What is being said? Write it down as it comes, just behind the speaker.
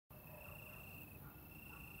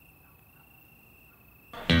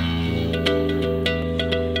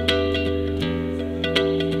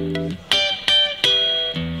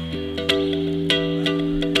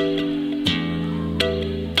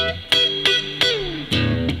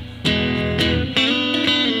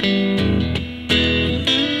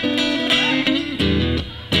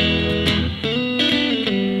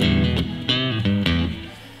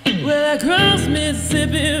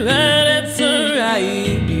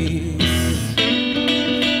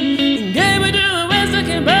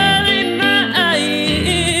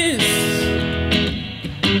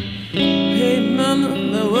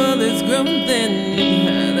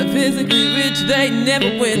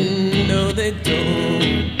never win, no they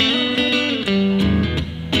don't.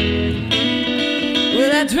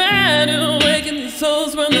 Well, I try to awaken these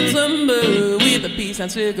souls from the slumber with a peace sign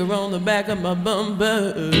sticker on the back of my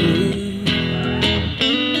bumper.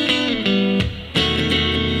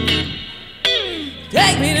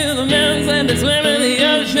 Take me to the mountains and to swim in the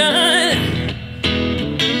ocean.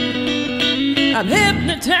 I'm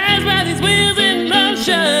hypnotized by these wheels in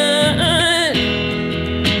motion.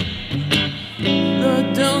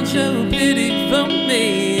 Lord, don't show pity for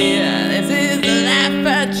me. This is the life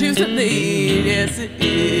I choose to lead. Yes, it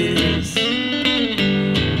is.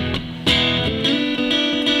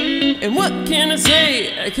 And what can I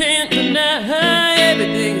say? I can't deny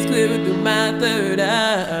everything's clear through my third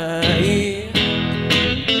eye.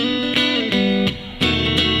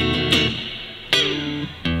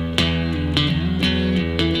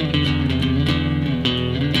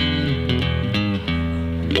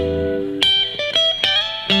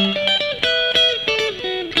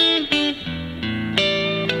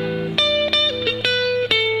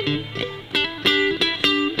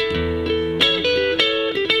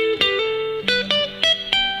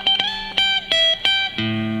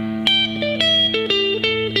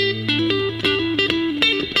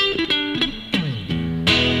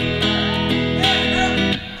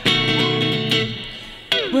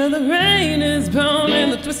 Well, the rain is pouring,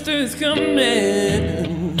 the twister's coming,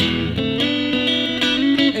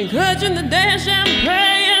 and clutching the dash, I'm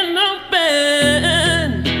praying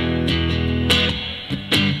open.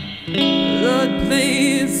 Lord,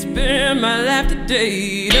 please spare my life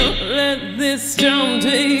today. Don't let this storm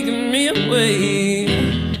take me away.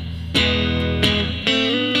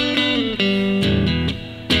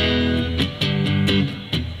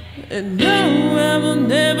 And no, I will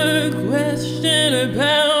never question her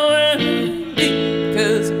power,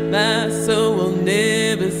 because my soul will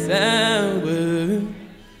never sour.